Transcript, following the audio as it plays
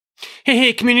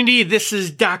Hey, community, this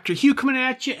is Dr. Hugh coming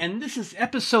at you, and this is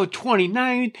episode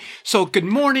 29. So good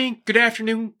morning, good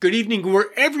afternoon, good evening,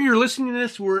 wherever you're listening to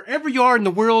this, wherever you are in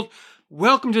the world,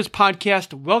 welcome to this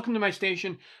podcast, welcome to my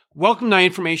station, welcome to my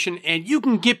information, and you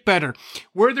can get better.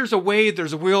 Where there's a way,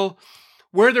 there's a will.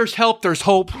 Where there's help, there's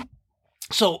hope.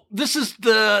 So this is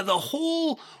the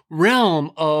whole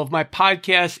realm of my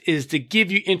podcast is to give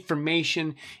you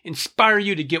information, inspire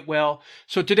you to get well.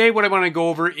 So today what I want to go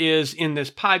over is in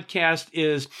this podcast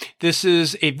this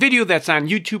is a video that's on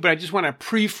YouTube, but I just want to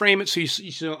pre-frame it so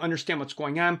you understand what's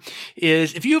going on.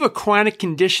 Is if you have a chronic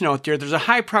condition out there, there's a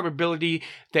high probability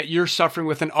that you're suffering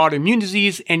with an autoimmune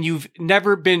disease and you've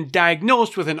never been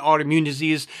diagnosed with an autoimmune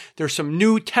disease. There's some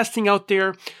new testing out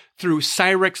there through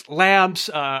Cyrex Labs,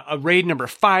 a RAID number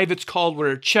 5 it's called,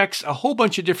 where it checks a whole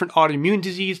bunch of different autoimmune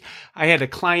disease. I have a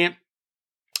client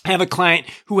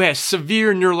who has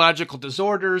severe neurological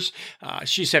disorders.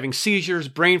 She's having seizures,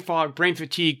 brain fog, brain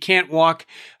fatigue, can't walk,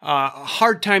 a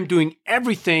hard time doing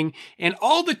everything. And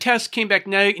all the tests came back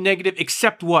negative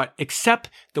except what? Except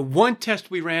the one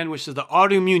test we ran, which is the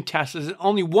autoimmune test. There's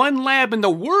only one lab in the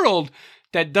world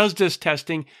that does this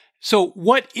testing. So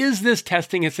what is this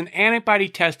testing? It's an antibody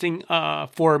testing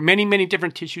for many, many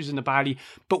different tissues in the body.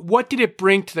 But what did it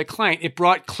bring to the client? It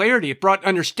brought clarity. It brought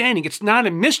understanding. It's not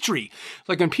a mystery.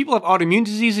 Like when people have autoimmune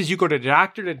diseases, you go to the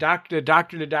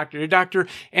doctor,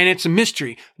 and it's a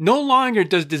mystery. No longer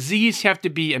does disease have to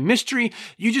be a mystery.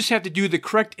 You just have to do the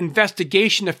correct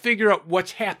investigation to figure out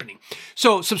what's happening.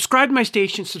 So subscribe to my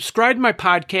station, subscribe to my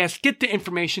podcast, get the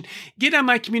information, get on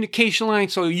my communication line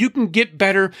so you can get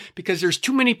better because there's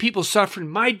too many people suffering.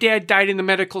 My dad died in the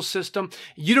medical system.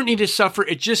 You don't need to suffer.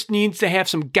 It just needs to have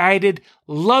some guided,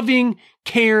 loving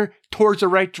care towards the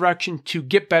right direction to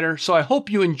get better. So I hope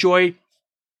you enjoy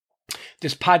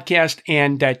this podcast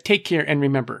and take care. And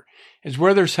remember, is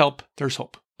where there's help, there's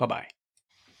hope. Bye-bye.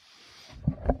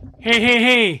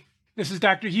 Hey. This is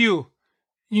Dr. Hugh.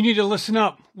 You need to listen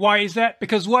up. Why is that?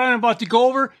 Because what I'm about to go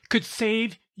over could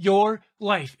save your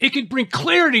life. It could bring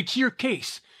clarity to your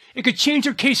case. It could change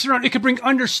your case around. It could bring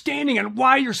understanding on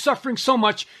why you're suffering so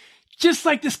much. Just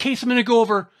like this case I'm going to go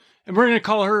over, and we're going to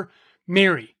call her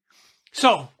Mary.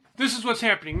 So this is what's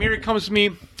happening. Mary comes to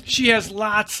me. She has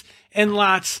lots and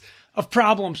lots of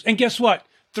problems. And guess what?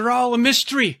 They're all a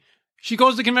mystery. She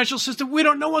goes to the conventional system. We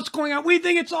don't know what's going on. We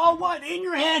think it's all what? In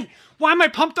your head. Why am I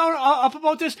pumped up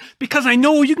about this? Because I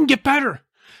know you can get better.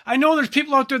 I know there's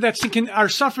people out there that are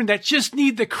suffering that just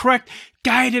need the correct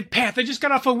guided path. I just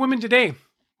got off a woman today.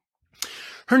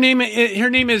 Her name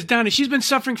is Donna. She's been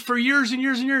suffering for years and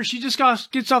years and years. She just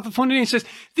gets off the phone today and says,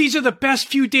 these are the best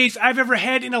few days I've ever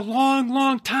had in a long,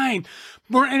 long time.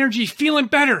 More energy, feeling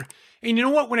better. And you know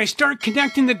what? When I start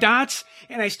connecting the dots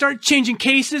and I start changing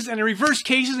cases and I reverse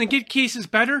cases and get cases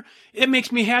better, it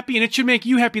makes me happy and it should make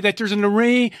you happy that there's an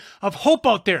array of hope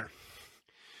out there.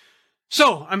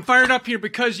 So I'm fired up here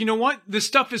because you know what? This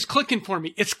stuff is clicking for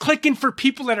me. It's clicking for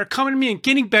people that are coming to me and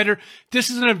getting better. This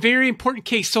is a very important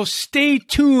case. So stay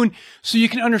tuned so you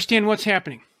can understand what's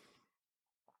happening.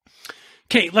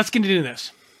 Okay, let's get into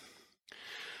this.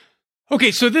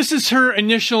 Okay, so this is her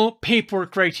initial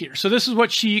paperwork right here. So this is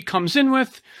what she comes in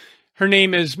with. Her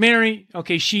name is Mary.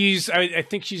 Okay, I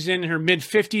think she's in her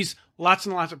mid-50s. Lots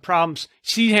and lots of problems.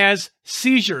 She has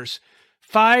seizures.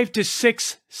 5 to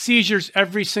 6 seizures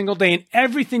every single day. And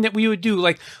everything that we would do,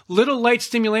 like little light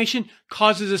stimulation,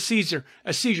 causes a seizure.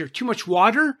 Too much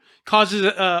water causes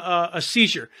a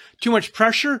seizure. Too much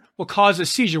pressure will cause a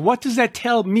seizure. What does that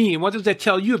tell me? And what does that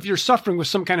tell you if you're suffering with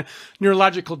some kind of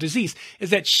neurological disease?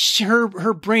 Is that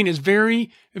her brain is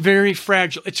very, very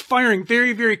fragile. It's firing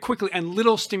very, very quickly and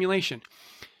little stimulation.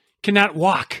 Cannot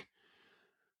walk.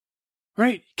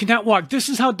 Right? Cannot walk. This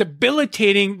is how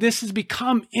debilitating this has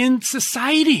become in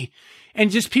society.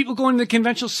 And just people go into the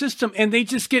conventional system and they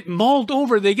just get mauled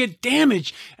over. They get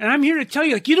damaged. And I'm here to tell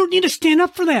you, you don't need to stand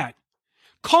up for that.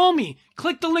 Call me.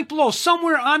 Click the link below.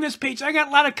 Somewhere on this page, I got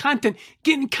a lot of content.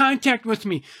 Get in contact with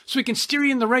me so we can steer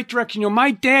you in the right direction. My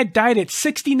dad died at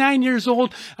 69 years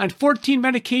old on 14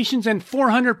 medications and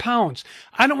 400 pounds.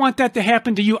 I don't want that to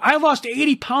happen to you. I lost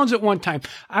 80 pounds at one time.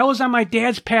 I was on my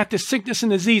dad's path to sickness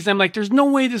and disease. I'm like, there's no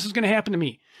way this is going to happen to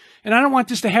me. And I don't want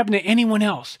this to happen to anyone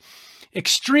else.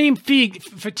 Extreme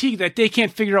fatigue that they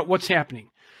can't figure out what's happening.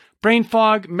 Brain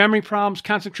fog, memory problems,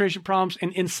 concentration problems,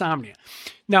 and insomnia.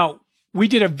 Now, we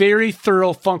did a very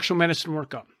thorough functional medicine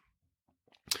workup.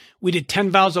 We did 10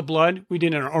 vials of blood. We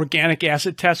did an organic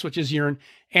acid test, which is urine,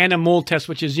 and a mold test,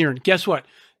 which is urine. Guess what?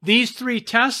 These 3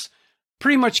 tests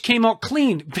pretty much came out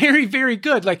clean. Very, very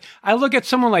good. Like, I look at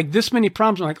someone like this many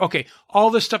problems, I'm like, okay,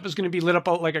 all this stuff is going to be lit up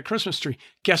out like a Christmas tree.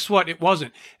 Guess what? It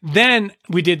wasn't. Then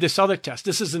we did this other test.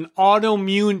 This is an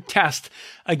autoimmune test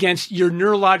against your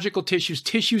neurological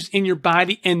tissues in your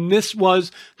body. And this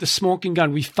was the smoking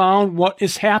gun. We found what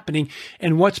is happening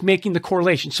and what's making the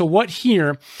correlation. So what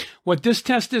this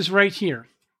test is right here,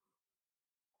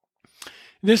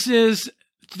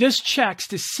 this checks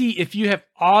to see if you have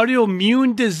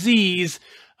autoimmune disease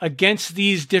against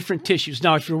these different tissues.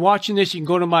 Now, if you're watching this, you can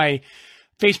go to my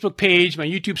Facebook page, my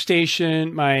YouTube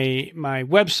station, my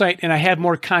website, and I have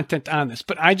more content on this.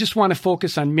 But I just want to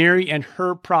focus on Mary and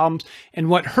her problems and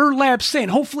what her lab's saying.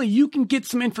 Hopefully you can get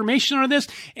some information out of this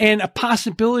and a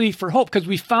possibility for hope, because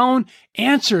we found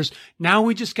answers. Now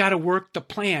we just got to work the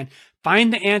plan.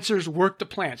 Find the answers, work the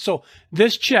plan. So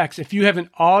this checks if you have an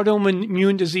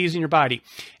autoimmune disease in your body.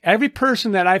 Every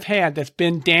person that I've had that's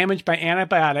been damaged by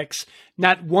antibiotics,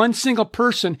 not one single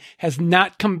person has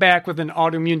not come back with an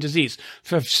autoimmune disease.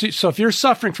 So if you're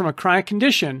suffering from a chronic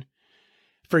condition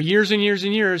for years and years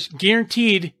and years,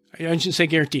 guaranteed, I shouldn't say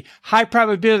guaranteed, high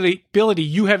probability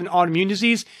you have an autoimmune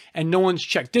disease and no one's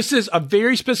checked. This is a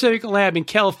very specific lab in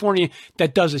California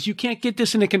that does this. You can't get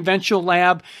this in a conventional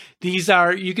lab.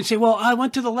 You can say, well, I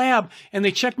went to the lab and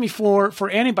they checked me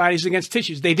for antibodies against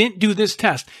tissues. They didn't do this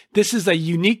test. This is a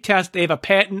unique test. They have a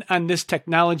patent on this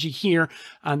technology here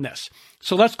on this.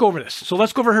 So let's go over this. So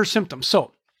let's go over her symptoms.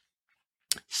 So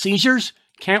seizures,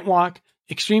 can't walk,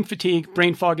 extreme fatigue,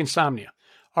 brain fog, insomnia.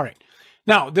 All right.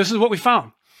 Now, this is what we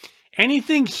found.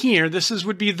 Anything here,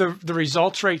 would be the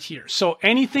results right here. So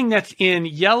anything that's in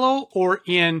yellow or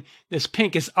in this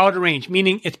pink is out of range,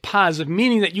 meaning it's positive,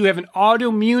 meaning that you have an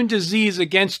autoimmune disease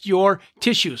against your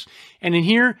tissues. And in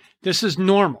here, this is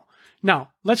normal. Now,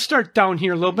 let's start down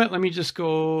here a little bit. Let me just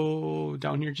go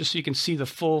down here just so you can see the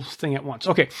full thing at once.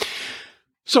 Okay.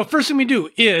 So first thing we do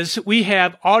is we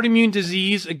have autoimmune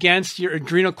disease against your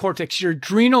adrenal cortex, your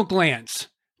adrenal glands.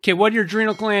 Okay, what do your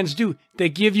adrenal glands do? They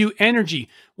give you energy.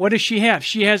 What does she have?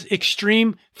 She has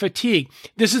extreme fatigue.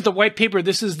 This is the white paper.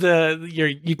 This is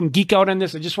you can geek out on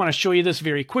this. I just want to show you this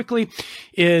very quickly.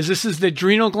 This is the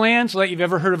adrenal glands, like you've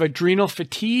ever heard of adrenal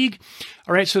fatigue.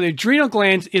 All right, so the adrenal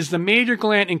glands is the major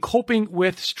gland in coping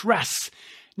with stress.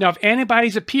 Now, if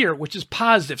antibodies appear, which is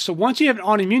positive, so once you have an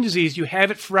autoimmune disease, you have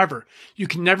it forever. You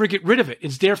can never get rid of it.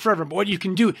 It's there forever. But what you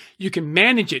can do, you can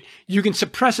manage it. You can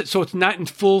suppress it so it's not in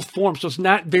full form, so it's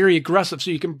not very aggressive.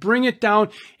 So you can bring it down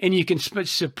and you can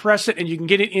suppress it and you can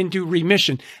get it into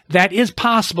remission. That is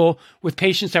possible with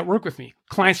patients that work with me,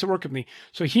 clients that work with me.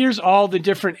 So here's all the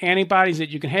different antibodies that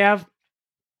you can have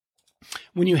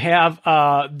when you have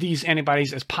these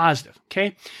antibodies as positive,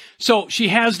 okay? So she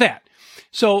has that.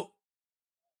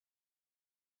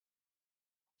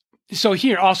 So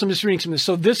here, also I'm just reading some of this.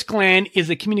 So this gland is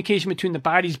the communication between the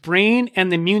body's brain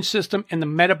and the immune system and the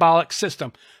metabolic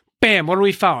system. Bam, what do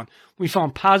we found? We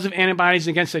found positive antibodies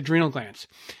against the adrenal glands.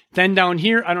 Then down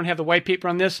here, I don't have the white paper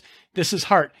on this. This is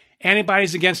heart.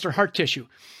 Antibodies against her heart tissue.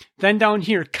 Then down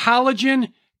here,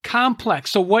 collagen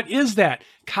complex. So what is that?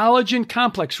 Collagen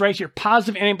complex right here.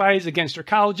 Positive antibodies against her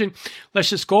collagen. Let's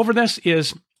just go over this.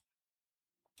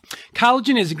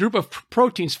 Collagen is a group of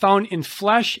proteins found in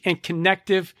flesh and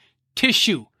connective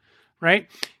tissue, right?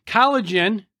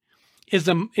 Collagen is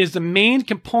the main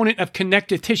component of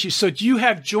connective tissue. So do you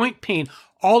have joint pain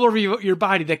all over your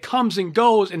body that comes and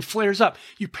goes and flares up?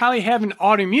 You probably have an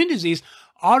autoimmune disease.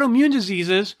 Autoimmune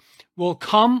diseases will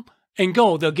come and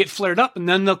go. They'll get flared up and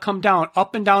then they'll come down,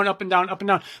 up and down, up and down, up and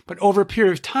down. But over a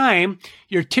period of time,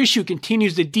 your tissue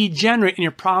continues to degenerate and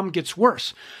your problem gets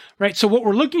worse, right? So what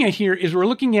we're looking at here is we're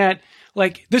looking at,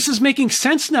 like, this is making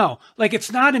sense now. Like,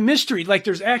 it's not a mystery. Like,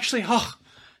 there's actually,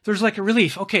 there's like a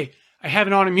relief. Okay, I have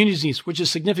an autoimmune disease, which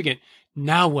is significant.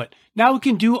 Now what? Now we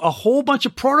can do a whole bunch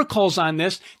of protocols on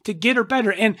this to get her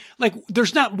better. And like,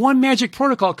 there's not one magic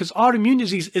protocol because autoimmune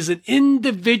disease is an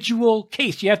individual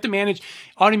case. You have to manage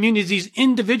autoimmune disease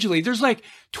individually. There's like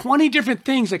 20 different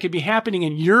things that could be happening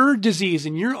in your disease,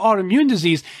 in your autoimmune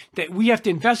disease, that we have to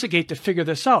investigate to figure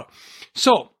this out.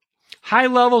 So, high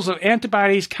levels of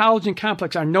antibodies, collagen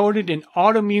complex are noted in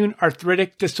autoimmune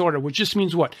arthritic disorder, which just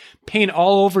means what? Pain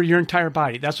all over your entire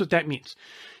body. That's what that means.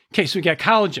 Okay, so we got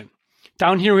collagen.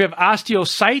 Down here we have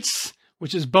osteocytes,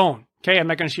 which is bone. Okay, I'm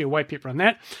not going to show you a white paper on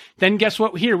that. Then guess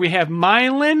what? Here we have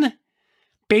myelin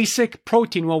basic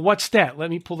protein. Well, what's that?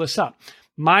 Let me pull this up.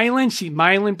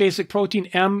 Myelin basic protein,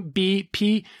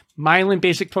 MBP, myelin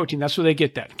basic protein. That's where they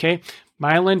get that, okay?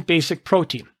 Myelin basic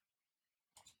protein.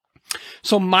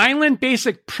 So myelin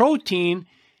basic protein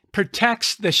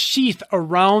protects the sheath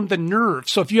around the nerve.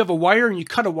 So if you have a wire and you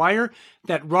cut a wire,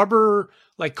 that rubber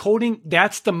like coating,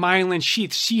 that's the myelin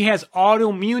sheath. She has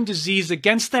autoimmune disease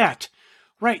against that.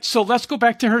 Right. So let's go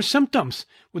back to her symptoms.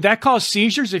 Would that cause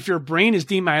seizures if your brain is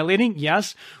demyelinating?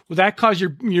 Yes. Would that cause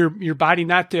your body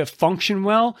not to function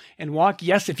well and walk?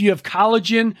 Yes. If you have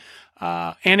collagen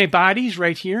antibodies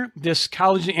right here, this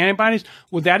collagen antibodies,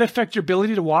 would that affect your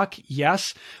ability to walk?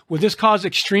 Yes. Would this cause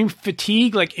extreme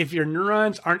fatigue? Like if your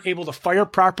neurons aren't able to fire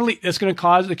properly, that's going to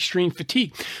cause extreme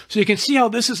fatigue. So you can see how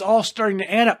this is all starting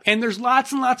to add up. And there's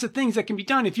lots and lots of things that can be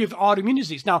done if you have autoimmune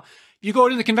disease. Now, if you go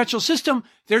to the conventional system,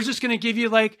 they're just going to give you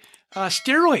like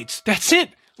steroids. That's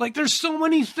it. Like there's so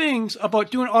many things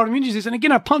about doing autoimmune disease. And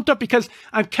again, I'm pumped up because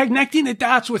I'm connecting the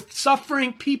dots with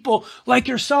suffering people like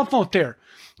yourself out there.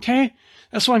 Okay.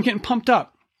 That's why I'm getting pumped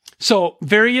up. So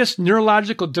various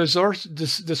neurological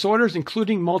disorders,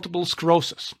 including multiple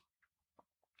sclerosis.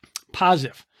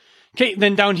 Positive. Okay.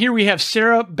 Then down here we have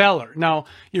cerebellar. Now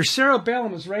your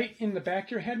cerebellum is right in the back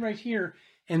of your head right here.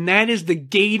 And that is the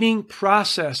gating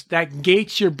process that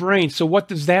gates your brain. So what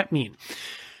does that mean?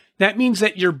 That means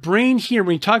that your brain here,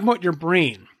 when you talk about your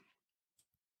brain,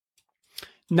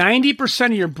 90%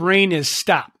 of your brain is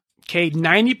stopped. Okay,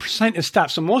 90% is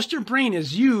stopped. So most of your brain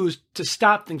is used to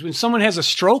stop things. When someone has a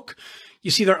stroke, you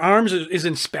see their arms is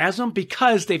in spasm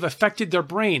because they've affected their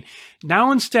brain.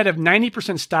 Now instead of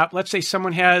 90% stop, let's say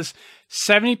someone has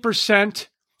 70%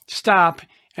 stop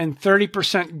and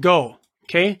 30% go.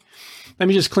 Okay, let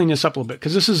me just clean this up a little bit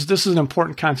because this is an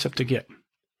important concept to get.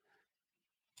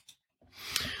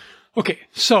 Okay,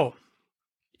 so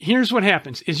here's what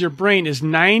happens is your brain is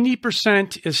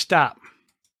 90% is stop.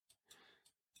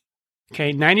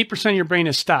 Okay, 90% of your brain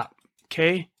is stop.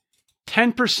 Okay,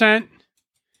 10%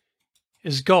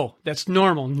 is go. That's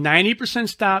normal. 90%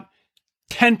 stop,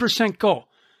 10% go.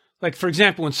 Like for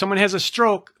example, when someone has a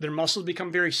stroke, their muscles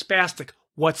become very spastic.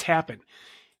 What's happened?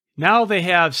 Now they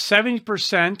have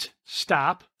 70%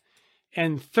 stop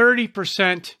and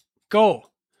 30% go.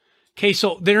 Okay,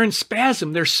 so they're in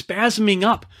spasm. They're spasming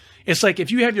up. It's like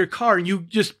if you have your car and you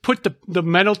just put the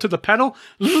metal to the pedal,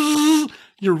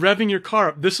 you're revving your car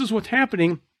up. This is what's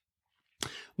happening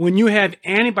when you have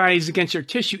antibodies against your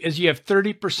tissue is you have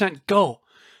 30% go.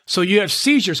 So you have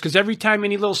seizures because every time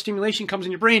any little stimulation comes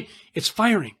in your brain, it's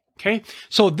firing. Okay,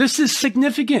 so this is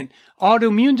significant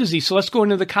autoimmune disease. So let's go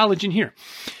into the collagen here.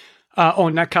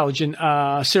 Not collagen,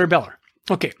 cerebellar.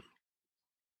 Okay.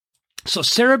 So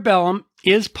cerebellum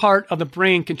is part of the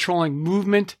brain controlling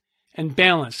movement and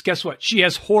balance. Guess what? She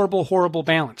has horrible, horrible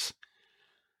balance.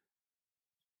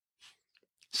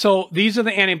 So these are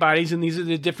the antibodies, and these are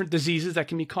the different diseases that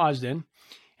can be caused in.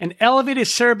 And elevated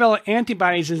cerebellar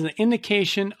antibodies is an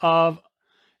indication of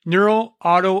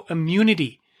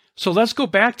neuroautoimmunity. So let's go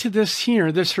back to this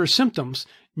here. This her symptoms.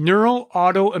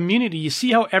 Neuroautoimmunity. You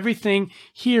see how everything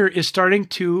here is starting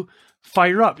to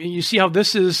fire up. And you see how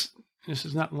this is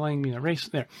not letting me erase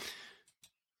there.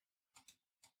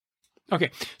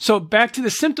 Okay, so back to the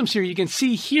symptoms here. You can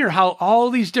see here how all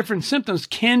these different symptoms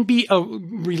can be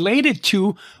related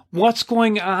to what's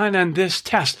going on this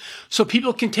test. So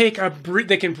people can take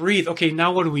they can breathe. Okay,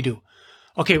 now what do we do?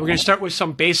 Okay, we're going to start with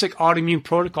some basic autoimmune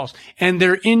protocols, and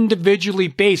they're individually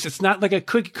based. It's not like a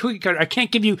cookie cutter. I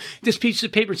can't give you this piece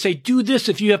of paper and say, do this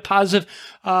if you have positive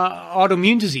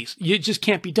autoimmune disease. It just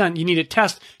can't be done. You need a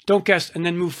test, don't guess, and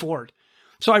then move forward.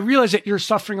 So I realize that you're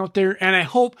suffering out there, and I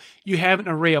hope you have an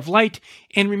array of light.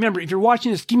 And remember, if you're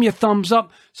watching this, give me a thumbs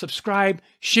up, subscribe,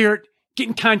 share it, get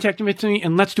in contact with me,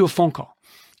 and let's do a phone call.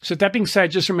 So that being said,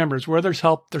 just remember, where there's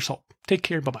help, there's hope. Take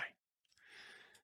care. Bye-bye.